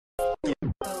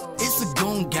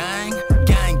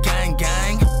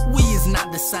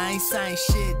same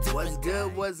shit. What's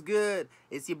good? What's good?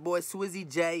 It's your boy Swizzy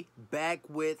J back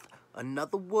with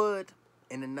another wood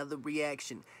and another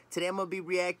reaction. Today I'm gonna be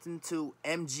reacting to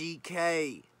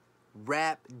MGK,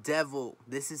 Rap Devil.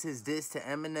 This is his diss to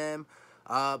Eminem.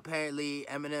 Apparently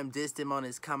Eminem dissed him on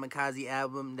his Kamikaze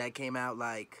album that came out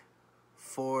like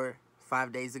 4-5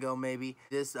 days ago maybe.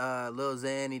 This Lil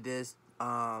Xan, he dissed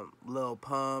Lil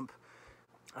Pump.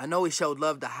 I know he showed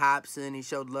love to Hopsin, he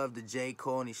showed love to J.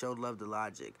 Cole, and he showed love to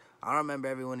Logic. I don't remember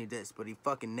everyone he dissed, but he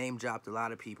fucking name dropped a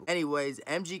lot of people. Anyways,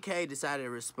 MGK decided to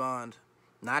respond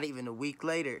not even a week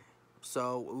later.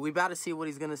 So we about to see what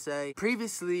he's gonna say.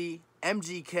 Previously,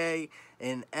 MGK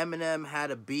and Eminem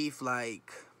had a beef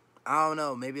like, I don't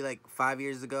know, maybe like 5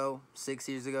 years ago, 6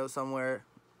 years ago, somewhere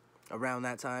around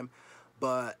that time.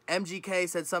 But MGK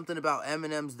said something about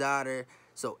Eminem's daughter,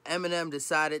 so Eminem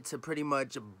decided to pretty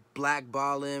much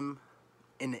blackball him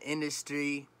in the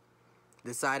industry,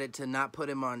 decided to not put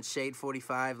him on Shade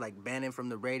 45, like ban him from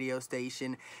the radio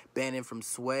station, ban him from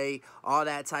Sway, all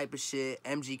that type of shit.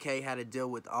 MGK had to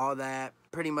deal with all that,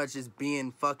 pretty much just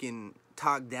being fucking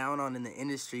talked down on in the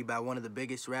industry by one of the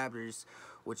biggest rappers,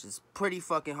 which is pretty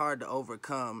fucking hard to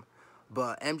overcome.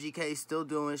 But MGK still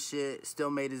doing shit, still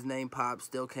made his name pop,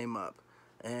 still came up.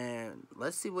 And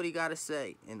let's see what he got to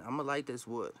say. And I'm going to light this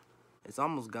wood. It's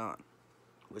almost gone,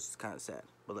 which is kind of sad.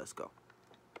 But let's go.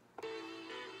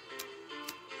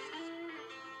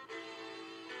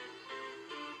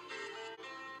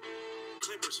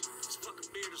 Clippers, this fucking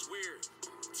beard is weird.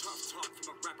 Tough talk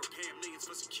from a rapper paying millions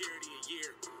for security a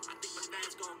year. I think my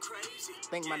dad's going crazy.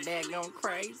 My dad going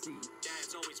crazy.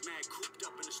 Dad's always mad, cooped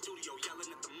up in the studio, yelling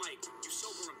at the mic. You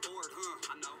sober and bored, huh?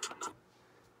 I know.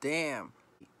 Damn.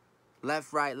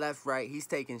 Left, right. He's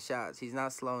taking shots. He's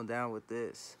not slowing down with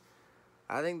this.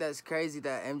 I think that's crazy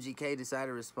that MGK decided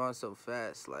to respond so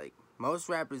fast. Like, most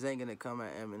rappers ain't gonna come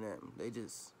at Eminem. They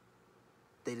just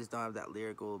don't have that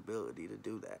lyrical ability to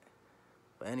do that.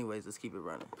 But anyways, let's keep it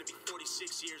running. To be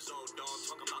 46 years old, dog,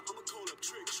 talking about I'ma call up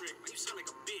trick. Man, you sound like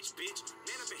a bitch. Man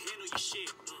up and handle your shit.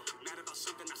 Mad about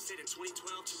something I said in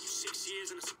 2012. Took you 6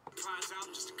 years and a surprise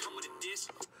album just to come with a diss.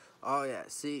 Oh yeah,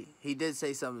 see, he did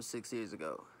say something 6 years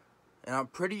ago. And I'm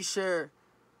pretty sure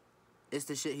it's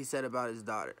the shit he said about his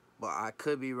daughter. But I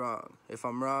could be wrong. If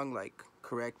I'm wrong, like,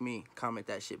 correct me. Comment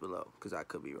that shit below, because I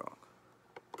could be wrong.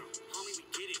 Homie, we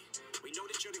get it. We know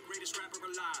that you're the greatest rapper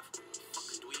alive.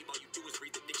 Fucking dweeb, all you do is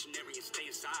read the dictionary and stay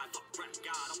inside. Fuck rap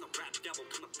god, I'm the rap devil.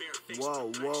 Come a bare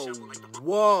face.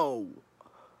 Whoa.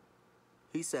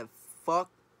 He said,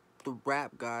 fuck the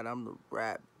rap god, I'm the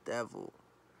rap devil.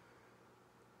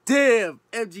 Damn,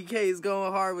 MGK is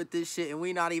going hard with this shit, and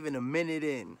we not even a minute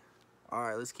in. All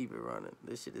right, let's keep it running.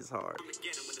 This shit is hard. I'm gonna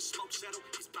get him when the smoke settle.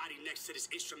 His body next to this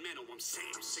instrumental. I'm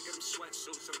saying, I'm sick of them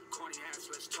sweatsuits and them corny hats.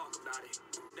 Let's talk about it.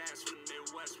 That's from the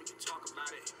Midwest. We can talk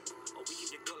about it. Or we can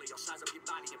get gully. I'll size up your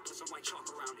body and put some white chalk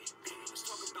around it. Let's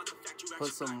talk about the fact you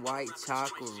put some white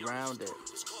chalk around it.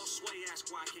 It's called Sway. Ask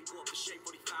why I can't go up to Shade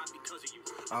 45 because of you.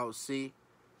 Oh, see?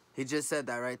 He just said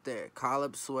that right there. Call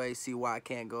up Sway, see why I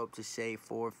can't go up to Shade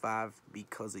 4 or 5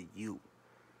 because of you.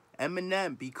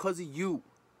 Eminem, because of you.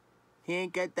 He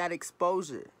ain't get that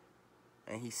exposure.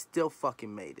 And he still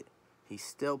fucking made it. He's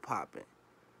still popping.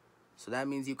 So that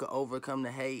means you can overcome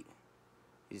the hate.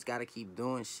 You just gotta keep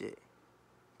doing shit.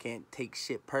 Can't take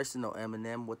shit personal,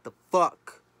 Eminem. What the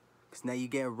fuck? Because now you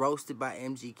getting roasted by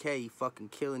MGK. He fucking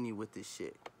killing you with this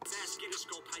shit.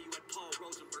 How you had Paul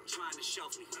Rosenberg trying to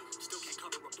shelf me. Still can't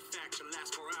cover up the fact your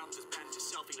last 4 albums as bad as your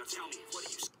selfie. Now tell me, what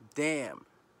do you... Damn.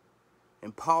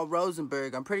 And Paul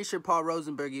Rosenberg, I'm pretty sure Paul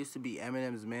Rosenberg used to be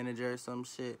Eminem's manager or some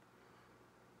shit.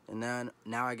 And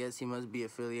now I guess he must be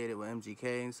affiliated with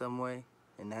MGK in some way.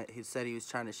 And that he said he was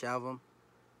trying to shelve him.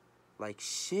 Like,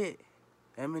 shit.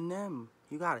 Eminem,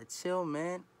 you gotta chill,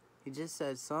 man. He just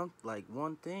said something, like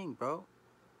one thing, bro.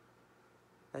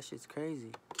 That shit's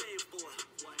crazy.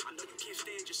 I know you can't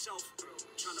stand yourself.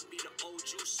 Trying to be the old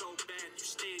you so bad, you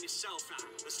stand yourself.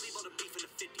 Let's leave all the beef in the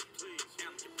 50, please. Damn,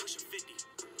 you're pushing 50.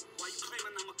 Why you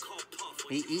claiming I'm a cold puff?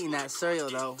 He eating that cereal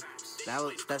though.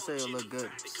 That cereal look good.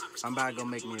 I'm about to go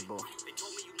make me a bowl. They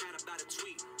told me you mad about a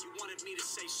tweet. You wanted me to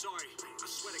say sorry. I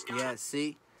swear to God. Yeah,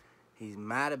 see? He's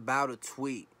mad about a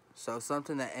tweet. So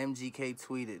something that MGK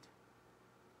tweeted.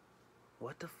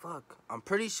 What the fuck? I'm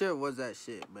pretty sure it was that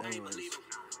shit, but anyways.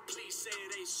 Please say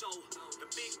it ain't so. The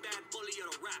big bad bully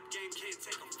of the rap game can't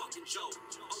take a fucking joke.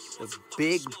 The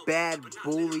big bad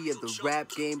bully of the rap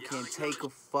game can't take a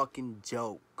fucking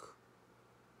joke.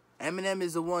 Eminem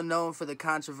is the one known for the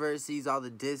controversies, all the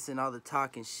dissing, all the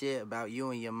talking shit about you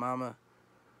and your mama.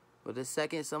 But the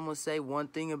second someone say one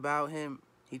thing about him,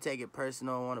 he take it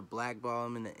personal and want to blackball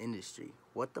him in the industry.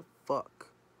 What the fuck?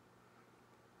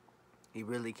 He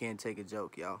really can't take a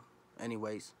joke, y'all.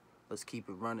 Anyways, let's keep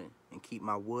it running and keep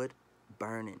my wood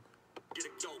burning. Get a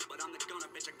dope, but I'm the gunner,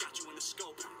 bitch. I got you in the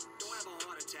scope. Don't have a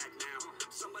heart attack now.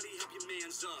 Somebody help your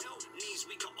man's up. Knees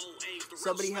weak or old age. The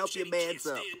Somebody help your man's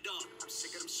up. I'm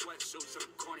sick of them sweatsuits, them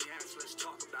corny hats. Let's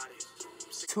talk about it.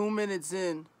 2 minutes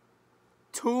in.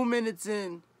 2 minutes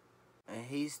in. And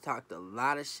he's talked a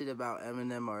lot of shit about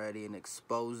Eminem already and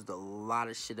exposed a lot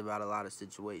of shit about a lot of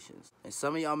situations. And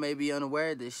some of y'all may be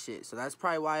unaware of this shit. So that's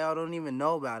probably why y'all don't even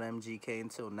know about MGK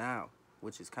until now,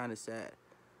 which is kind of sad.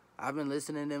 I've been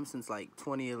listening to him since like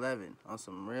 2011 on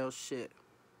some real shit.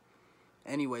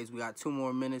 Anyways, we got 2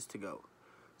 more minutes to go.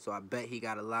 So I bet he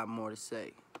got a lot more to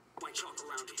say. White chalk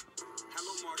around it.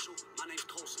 Hello, Marshall. My name's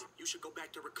Colson. You should go back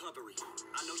to recovery.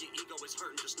 I know your ego is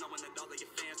hurting just knowing that all of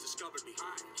your fans discovered me.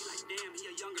 He like, damn, he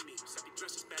a younger me. Except he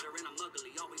dresses better and I'm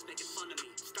ugly. Always making fun of me.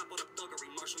 Stop all the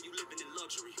thuggery, Marshall. You living in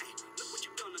luxury. Hey, look what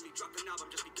you done to me. Dropped an album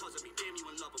just because of me. Damn, you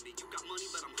in love with me. You got money,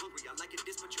 but I'm hungry. I like it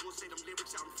this, but you won't say them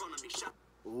lyrics out in front of me.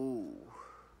 Ooh.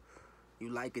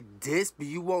 You like a diss, but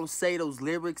you won't say those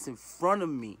lyrics in front of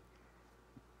me.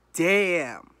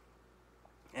 Damn.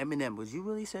 Eminem, would you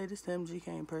really say this to MGK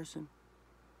in person?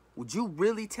 Would you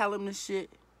really tell him this shit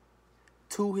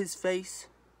to his face?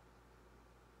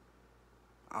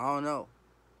 I don't know.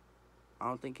 I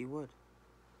don't think he would.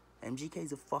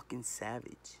 MGK's a fucking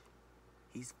savage.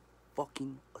 He's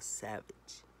fucking a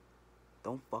savage.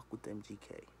 Don't fuck with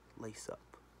MGK. Lace up.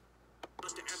 To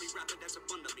every rapper that's a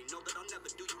fun of me, know that I'll never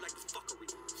do you like the fuckery.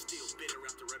 Still bitter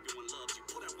after everyone loves you.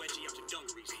 Pull that wedgie out your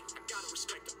dungarees. I gotta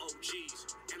respect the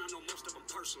OGs, and I know most of them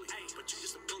personally. Hey, but you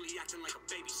just a bully acting like a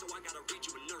baby, so I gotta read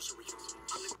you a nursery.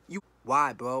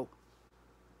 Why, bro?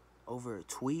 Over a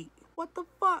tweet? What the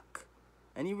fuck?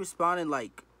 And he responded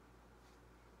like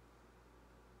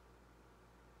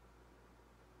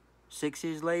 6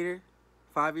 years later,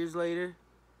 5 years later.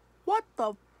 What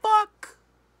the fuck?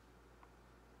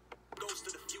 Goes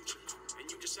to the future, and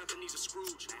you just have the knees of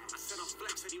Scrooge. I said I'm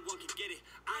flex, anyone can get it.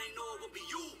 I ain't know it would be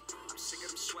you. I'm sick of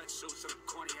them sweatsuits and them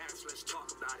corny hats. Let's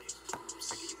talk about it. I'm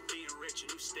sick of you being rich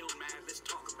and you still mad. Let's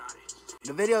talk about it.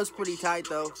 The video's pretty tight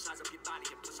though.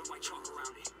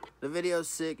 The video's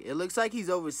sick. It looks like he's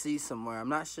overseas somewhere. I'm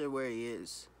not sure where he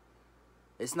is.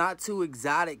 It's not too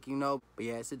exotic, you know. But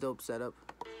yeah, it's a dope setup.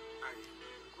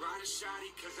 Ride a shotty,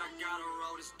 cause I got a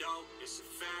road is dope. It's a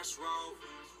fast road.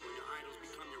 When your idols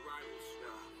become your rivals.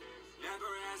 Never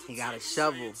He got a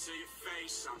shovel.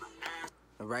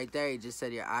 And right there, he just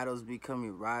said your idols become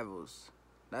your rivals.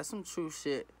 That's some true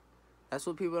shit. That's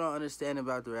what people don't understand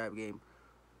about the rap game.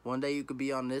 One day you could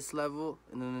be on this level,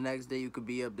 and then the next day you could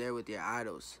be up there with your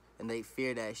idols. And they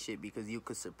fear that shit because you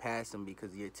could surpass them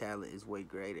because your talent is way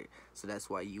greater. So that's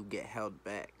why you get held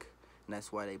back. And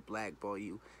that's why they blackball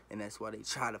you. And that's why they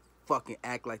try to fucking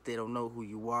act like they don't know who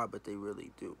you are, but they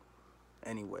really do.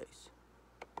 Anyways.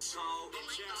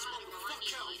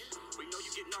 We know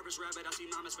you get nervous, rabbit. I see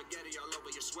mama spaghetti all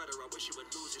over your sweater. I wish you would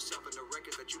lose yourself in the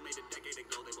records that you made a decade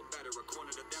ago. They were better.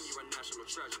 According to them, you're a national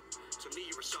treasure. To me,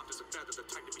 you're as soft as a feather. The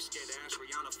type to be scared to ask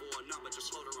Rihanna for a number. Just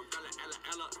hold her umbrella,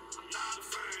 Ella. I'm not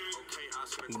afraid. Okay,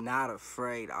 Oscar. He's not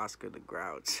afraid, Oscar the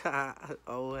Grouch.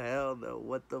 Oh, hell no.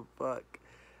 What the fuck?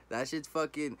 That shit's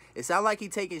fucking... It sounds like he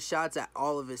taking shots at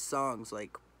all of his songs.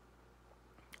 Like,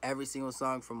 every single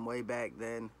song from way back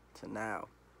then to now.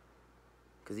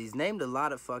 Because he's named a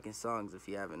lot of fucking songs, if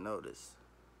you haven't noticed.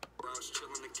 Bro, chill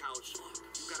on the couch.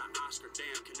 You got an Oscar,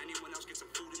 damn. Can anyone else get some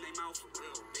food in their mouth? For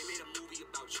real. They made a movie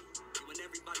about you. You in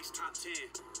everybody's top 10.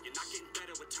 You're not getting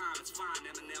better with time. It's fine,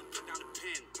 Eminem. Put down a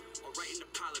pen. Or write an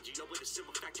apology. Or with a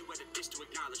simple fact, you had a dish to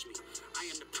acknowledge me. I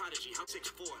am the prodigy. How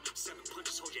 6'4", 7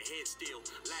 punches, hold your head still.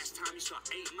 Last time you saw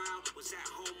 8 Mile was at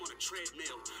home on a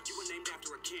treadmill. You were named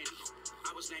after a candy.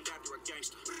 I was named after a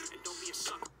gangster. And don't be a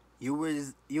sucker. You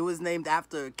was named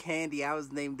after a candy. I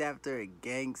was named after a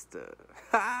gangster.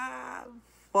 Ha!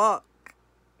 Fuck.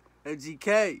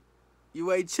 MGK.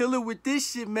 You ain't chilling with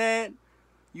this shit, man.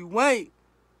 You ain't.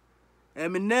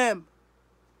 Eminem.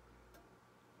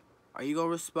 Are you gonna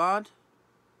respond?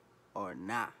 Or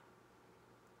nah?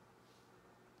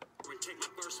 Take my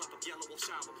verse off of Yellow Wolf's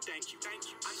album. Thank you.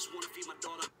 I just want to feed my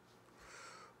daughter.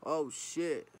 Oh,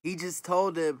 shit. He just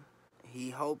told him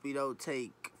he hope he don't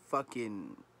take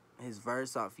fucking... his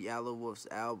verse off Yellow Wolf's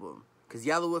album. Because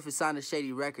Yellow Wolf is signed to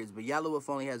Shady Records, but Yellow Wolf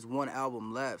only has 1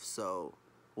 album left, so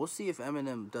we'll see if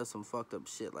Eminem does some fucked up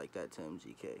shit like that to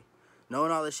MGK. Knowing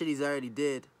all the shit he's already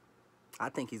did, I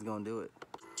think he's gonna do it.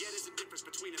 Yeah, there's a difference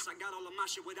between us. I got all of my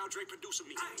shit without Drake producing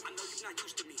me. I know you're not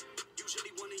used to me.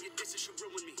 Usually one of your disses should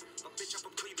ruin me. But bitch, I'm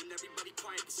from Cleveland. Everybody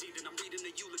quiet this evening. I'm reading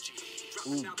the eulogy.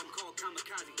 Dropped an album called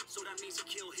Kamikaze, so that means he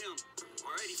killed him.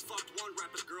 Already fucked one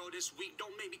rapper's girl this week,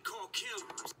 don't make me call Kim.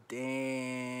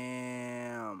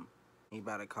 Damn. He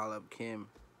about to call up Kim.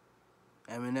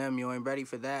 Eminem, you ain't ready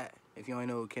for that. If you ain't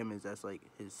know who Kim is, that's like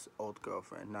his old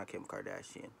girlfriend, not Kim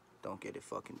Kardashian. Don't get it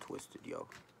fucking twisted, yo.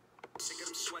 Sick of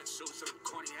them sweatsuits and them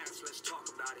corny hats, let's talk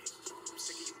about it. I'm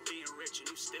sick of you being rich and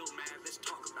you still mad, let's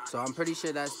talk about it. So I'm pretty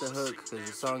sure that's the hook, because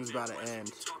the song's about to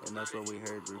end, and that's what we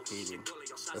heard repeating.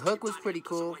 The hook was pretty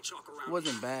cool. It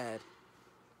wasn't bad.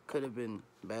 Could have been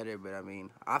better, but I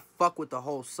mean, I fuck with the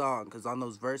whole song, because on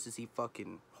those verses, he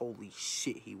fucking, holy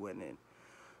shit, he went in.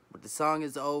 But the song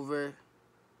is over.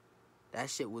 That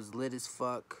shit was lit as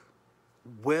fuck.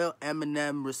 Will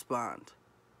Eminem respond?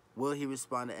 Will he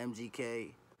respond to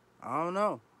MGK? I don't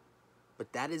know.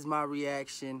 But that is my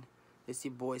reaction. It's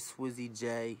your boy Swizzy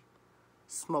J.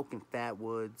 Smoking Fat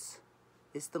Woods.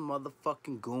 It's the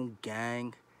motherfucking Goon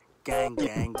Gang. Gang,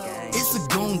 gang, gang. It's the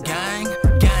Goon Gang.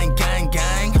 Gang, gang,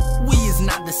 gang. We is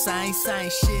not the same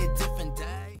shit, different day.